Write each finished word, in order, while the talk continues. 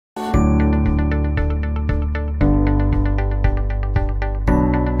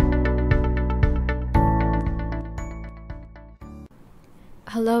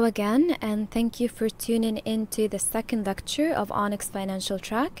Hello again, and thank you for tuning into the second lecture of ONYX Financial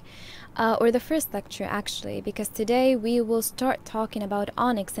Track, or the first lecture actually, because today we will start talking about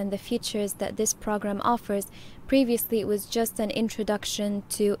ONYX and the features that this program offers. Previously, it was just an introduction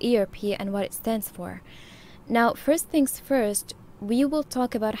to ERP and what it stands for. Now, first things first, we will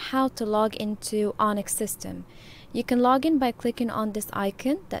talk about how to log into ONYX system. You can log in by clicking on this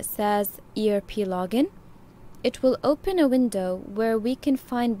icon that says ERP Login. It will open a window where we can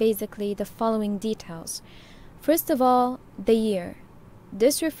find basically the following details. First of all, the year.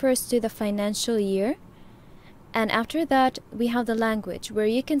 This refers to the financial year. And after that, we have the language, where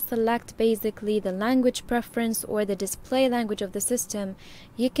you can select basically the language preference or the display language of the system.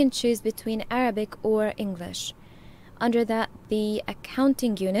 You can choose between Arabic or English. Under that, the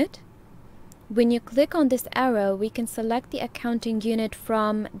accounting unit. When you click on this arrow, we can select the accounting unit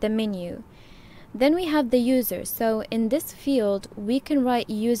from the menu. Then we have the user, so in this field we can write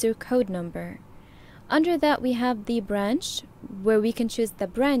user code number. Under that we have the branch, where we can choose the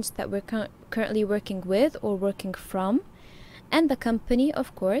branch that we're currently working with or working from, and the company,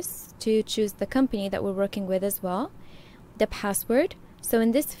 of course, to choose the company that we're working with as well. The password, so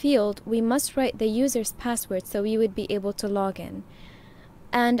in this field we must write the user's password so we would be able to log in.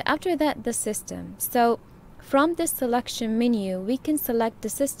 And after that, the system. So from this selection menu, we can select the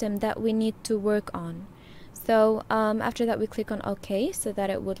system that we need to work on. So after that, we click on OK so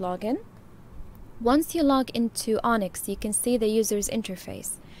that it would log in. Once you log into ONYX, you can see the user's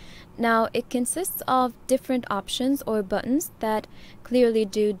interface. Now, it consists of different options or buttons that clearly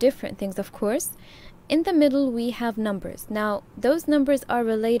do different things, of course. In the middle, we have numbers. Now, those numbers are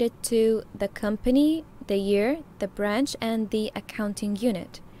related to the company, the year, the branch, and the accounting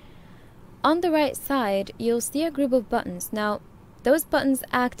unit. On the right side, you'll see a group of buttons. Now, those buttons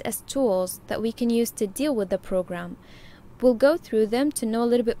act as tools that we can use to deal with the program. We'll go through them to know a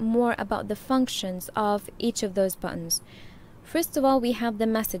little bit more about the functions of each of those buttons. First of all, we have the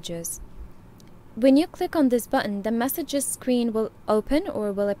messages. When you click on this button, the messages screen will open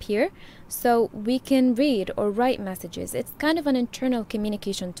or will appear, so we can read or write messages. It's kind of an internal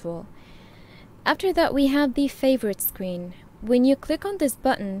communication tool. After that, we have the favorite screen. When you click on this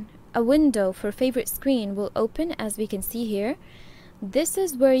button, a window for favorite screen will open, as we can see here. This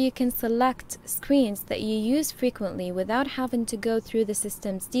is where you can select screens that you use frequently without having to go through the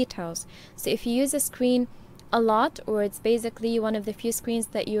system's details. So if you use a screen a lot, or it's basically one of the few screens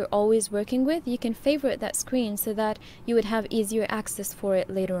that you're always working with, you can favorite that screen so that you would have easier access for it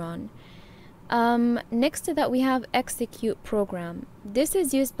later on. Next to that, we have execute program. This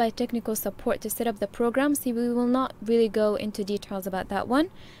is used by technical support to set up the program, so we will not really go into details about that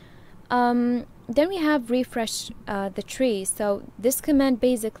one. Then we have refresh the tree. So this command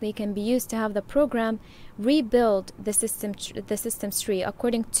basically can be used to have the program rebuild the system's tree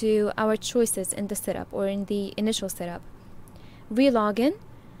according to our choices in the setup or in the initial setup. Relogin.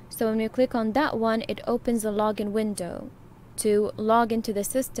 So when we click on that one, it opens a login window to log into the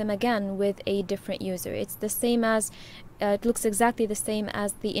system again with a different user. It's the same as, it looks exactly the same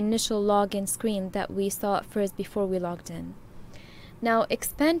as the initial login screen that we saw at first before we logged in. Now,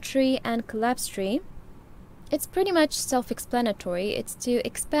 expand tree and collapse tree, it's pretty much self-explanatory. It's to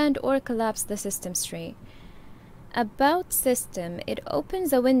expand or collapse the system's tree. About system, it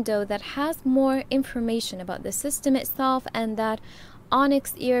opens a window that has more information about the system itself, and that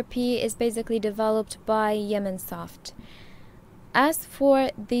ONYX ERP is basically developed by Yemensoft. As for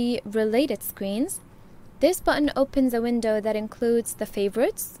the related screens, this button opens a window that includes the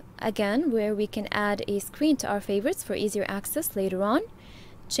favorites, again, where we can add a screen to our favorites for easier access later on.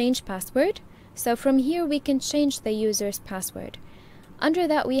 Change password. So from here we can change the user's password. Under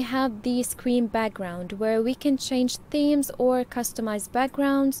that, we have the screen background, where we can change themes or customize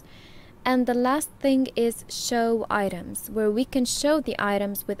backgrounds. And the last thing is show items, where we can show the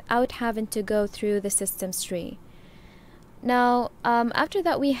items without having to go through the system's tree. Now, after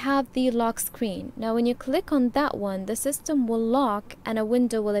that, we have the lock screen. Now, when you click on that one, the system will lock and a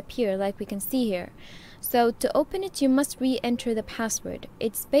window will appear like we can see here. So to open it, you must re-enter the password.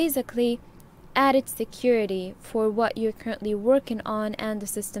 It's basically added security for what you're currently working on and the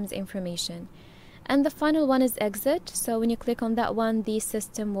system's information. And the final one is exit. So when you click on that one, the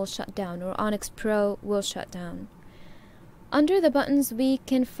system will shut down, or Onyx Pro will shut down. Under the buttons, we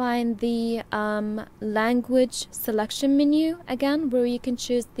can find the language selection menu, again, where you can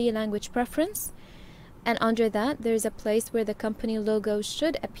choose the language preference. And under that, there's a place where the company logo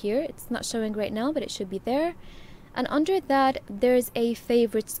should appear. It's not showing right now, but it should be there. And under that, there's a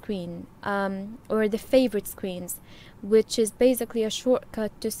favorite screen, or the favorite screens, which is basically a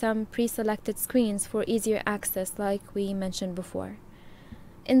shortcut to some pre-selected screens for easier access, like we mentioned before.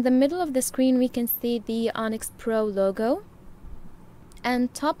 In the middle of the screen, we can see the Onyx Pro logo.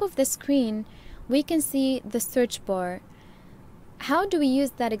 And top of the screen, we can see the search bar. How do we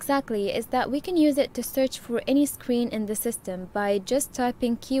use that exactly? Is that we can use it to search for any screen in the system by just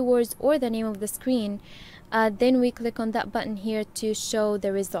typing keywords or the name of the screen. Then we click on that button here to show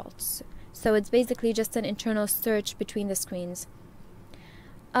the results. So it's basically just an internal search between the screens.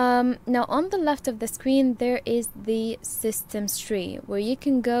 Now on the left of the screen, there is the systems tree where you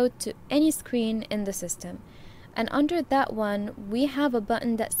can go to any screen in the system. And under that one, we have a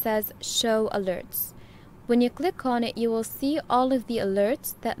button that says show alerts. When you click on it, you will see all of the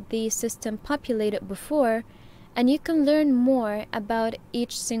alerts that the system populated before, and you can learn more about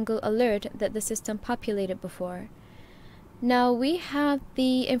each single alert that the system populated before. Now we have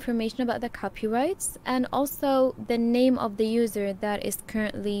the information about the copyrights and also the name of the user that is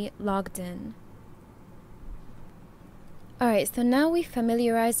currently logged in. Alright, so now we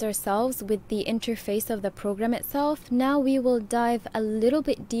familiarized ourselves with the interface of the program itself. Now we will dive a little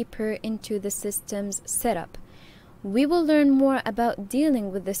bit deeper into the system's setup. We will learn more about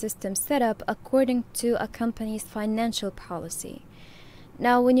dealing with the system setup according to a company's financial policy.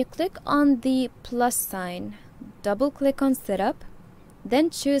 Now when you click on the plus sign, double click on setup, then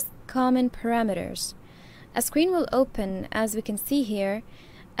choose common parameters. A screen will open, as we can see here,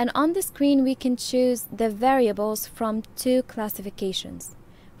 and on the screen we can choose the variables from two classifications.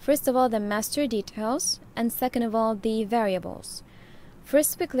 First of all, the master details, and second of all, the variables.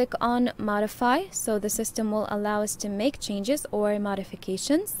 First we click on modify, so the system will allow us to make changes or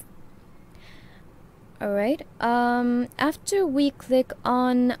modifications. Alright, after we click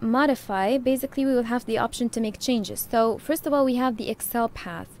on modify, basically we will have the option to make changes. So first of all, we have the Excel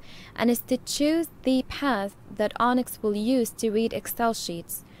path, and it's to choose the path that Onyx will use to read Excel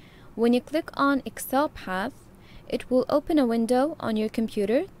sheets. When you click on Excel path, it will open a window on your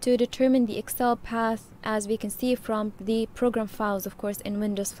computer to determine the Excel path, as we can see from the program files, of course, in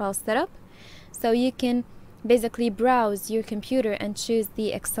Windows File Setup. So you can basically browse your computer and choose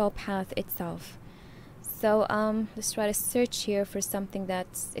the Excel path itself. So let's try to search here for something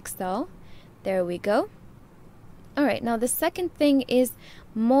that's Excel. There we go. Alright, now the second thing is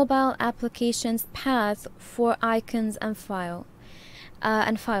mobile applications path for icons and files.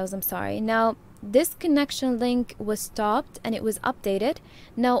 Now this connection link was stopped and it was updated.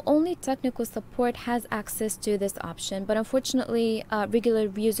 Now only technical support has access to this option, but unfortunately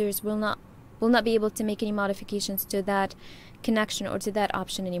regular users will not be able to make any modifications to that connection or to that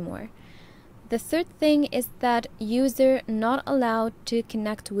option anymore. The third thing is that user not allowed to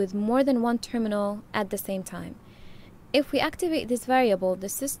connect with more than one terminal at the same time. If we activate this variable, the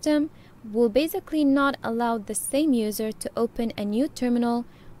system will basically not allow the same user to open a new terminal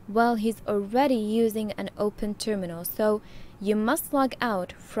while he's already using an open terminal. So you must log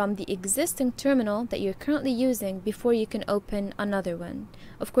out from the existing terminal that you're currently using before you can open another one.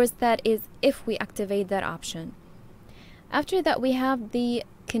 Of course, that is if we activate that option. After that, we have the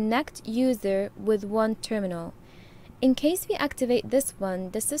connect user with one terminal. In case we activate this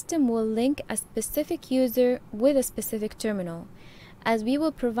one, the system will link a specific user with a specific terminal, as we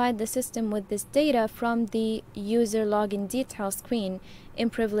will provide the system with this data from the user login detail screen in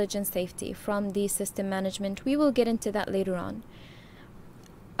privilege and safety from the system management. We will get into that later on.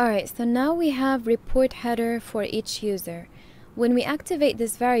 Alright, so now we have report header for each user. When we activate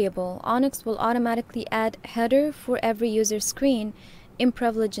this variable, Onyx will automatically add header for every user screen in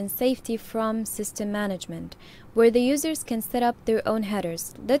privilege and safety from system management, where the users can set up their own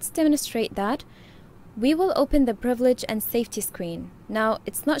headers. Let's demonstrate that. We will open the privilege and safety screen. Now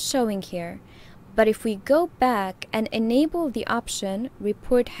it's not showing here, but if we go back and enable the option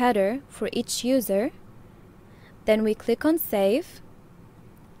report header for each user, then we click on save,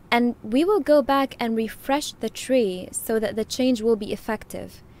 and we will go back and refresh the tree so that the change will be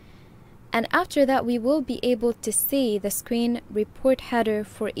effective. And after that, we will be able to see the screen report header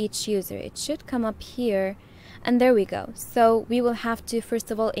for each user. It should come up here, and there we go. So we will have to first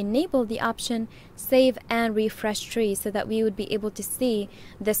of all enable the option save and refresh tree so that we would be able to see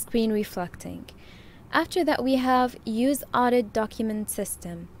the screen reflecting. After that, we have use audit document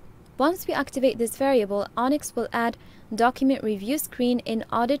system. Once we activate this variable, Onyx will add document review screen in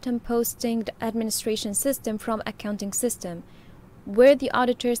audit and posting administration system from accounting system, where the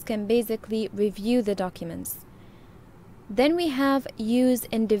auditors can basically review the documents. Then we have use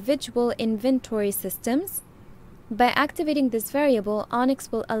individual inventory systems. By activating this variable,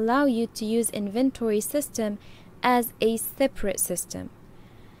 Onyx will allow you to use inventory system as a separate system.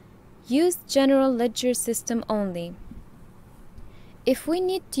 Use general ledger system only. If we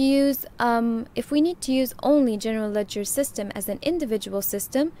need to use only general ledger system as an individual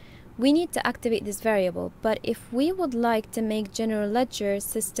system, we need to activate this variable. But if we would like to make general ledger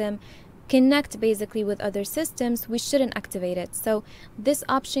system connect basically with other systems, we shouldn't activate it. So this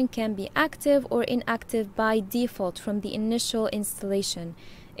option can be active or inactive by default from the initial installation.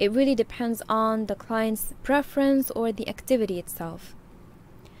 It really depends on the client's preference or the activity itself.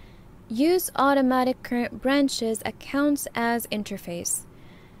 Use automatic current branches accounts as interface.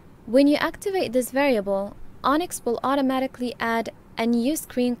 When you activate this variable, ONYX will automatically add a new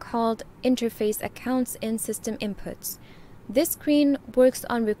screen called interface accounts in system inputs. This screen works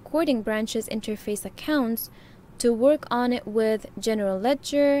on recording branches interface accounts to work on it with general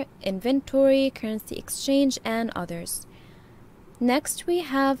ledger, inventory, currency exchange, and others. Next, we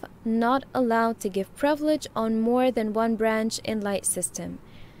have not allowed to give privilege on more than one branch in light system.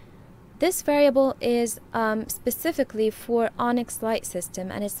 This variable is specifically for ONYX Lite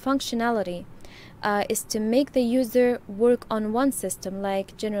system, and its functionality is to make the user work on one system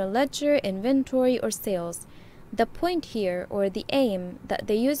like general ledger, inventory, or sales. The point here, or the aim, that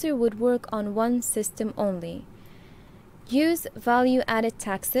the user would work on one system only. Use value-added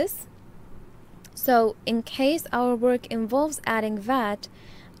taxes. So in case our work involves adding VAT,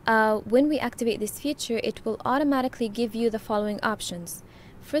 when we activate this feature, it will automatically give you the following options.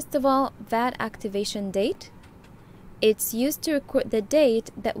 First of all, VAT activation date. It's used to record the date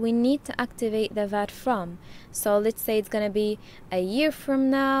that we need to activate the VAT from. So let's say it's going to be a year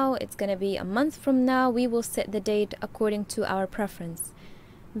from now, it's going to be a month from now. We will set the date according to our preference.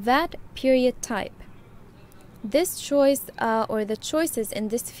 VAT period type. This choice or the choices in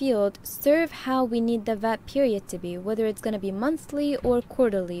this field serve how we need the VAT period to be, whether it's going to be monthly or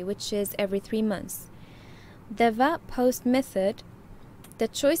quarterly, which is every 3 months. The VAT post method. The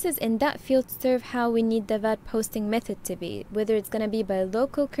choices in that field serve how we need the VAT posting method to be, whether it's going to be by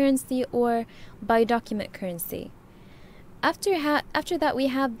local currency or by document currency. After that, we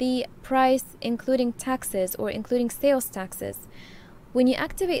have the price including taxes or including sales taxes. When you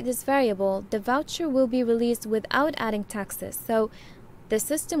activate this variable, the voucher will be released without adding taxes. So the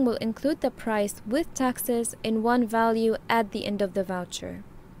system will include the price with taxes in one value at the end of the voucher.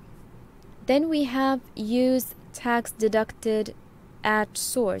 Then we have use tax deducted at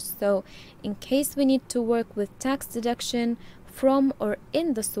source. So in case we need to work with tax deduction from or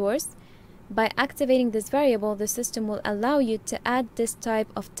in the source, by activating this variable, the system will allow you to add this type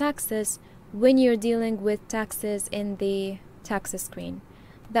of taxes when you're dealing with taxes in the taxes screen.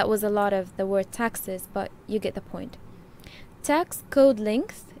 That was a lot of the word taxes, but you get the point. Tax code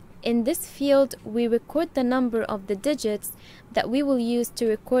length. In this field, we record the number of the digits that we will use to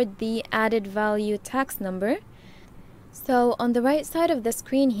record the added value tax number. So on the right side of the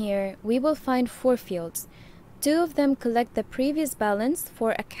screen here, we will find 4 fields. 2 of them collect the previous balance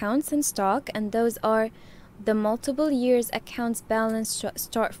for accounts and stock, and those are the multiple years accounts balance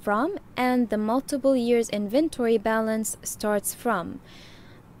start from and the multiple years inventory balance starts from.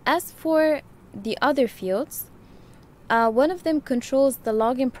 As for the other fields, one of them controls the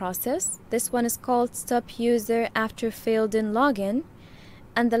login process. This one is called stop user after failed in login.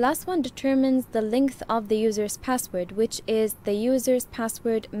 And the last one determines the length of the user's password, which is the user's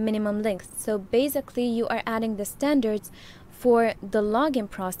password minimum length. So basically you are adding the standards for the login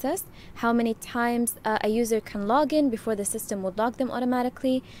process, how many times a user can log in before the system will log them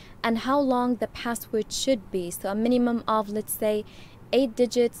automatically, and how long the password should be. So a minimum of, let's say, 8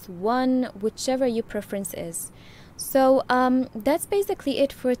 digits, 1, whichever your preference is. So that's basically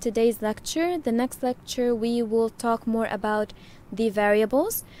it for today's lecture. The next lecture we will talk more about the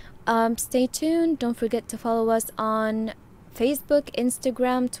variables. Stay tuned. Don't forget to follow us on Facebook,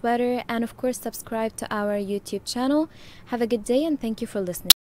 Instagram, Twitter, and of course subscribe to our YouTube channel. Have a good day and thank you for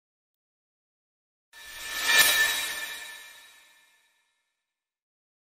listening.